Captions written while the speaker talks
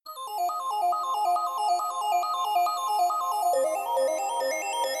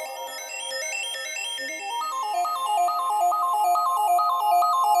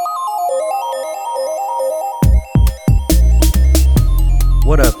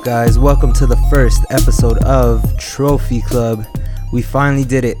guys? Welcome to the first episode of Trophy Club. We finally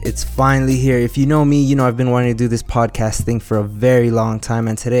did it. It's finally here. If you know me, you know I've been wanting to do this podcast thing for a very long time,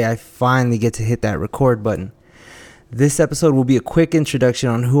 and today I finally get to hit that record button. This episode will be a quick introduction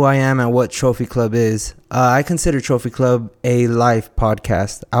on who I am and what Trophy Club is. I consider Trophy Club a life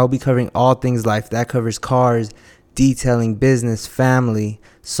podcast. I'll be covering all things life. That covers cars, detailing, business, family,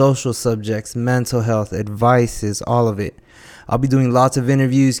 social subjects, mental health, advices, all of it. I'll be doing lots of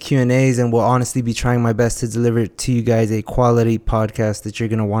interviews, Q&As, and will honestly be trying my best to deliver to you guys a quality podcast that you're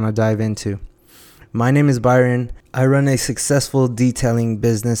going to want to dive into. My name is Byron. I run a successful detailing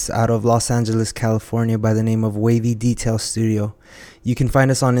business out of Los Angeles, California by the name of Wavy Detail Studio. You can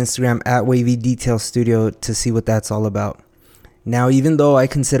find us on Instagram at Wavy Detail Studio to see what that's all about. Now, even though I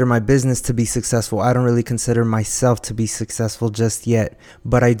consider my business to be successful, I don't really consider myself to be successful just yet.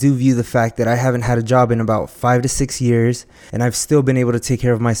 But I do view the fact that I haven't had a job in about 5 to 6 years, and I've still been able to take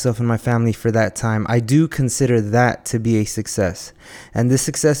care of myself and my family for that time. I do consider that to be a success. And this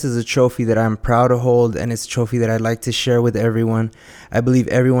success is a trophy that I'm proud to hold, and it's a trophy that I'd like to share with everyone. I believe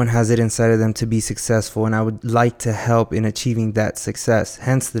everyone has it inside of them to be successful, and I would like to help in achieving that success.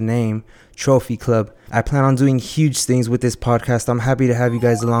 Hence the name, Trophy Club. I plan on doing huge things with this podcast. I'm happy to have you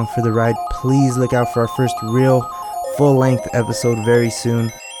guys along for the ride. Please look out for our first real full-length episode very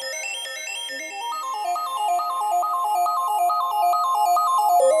soon.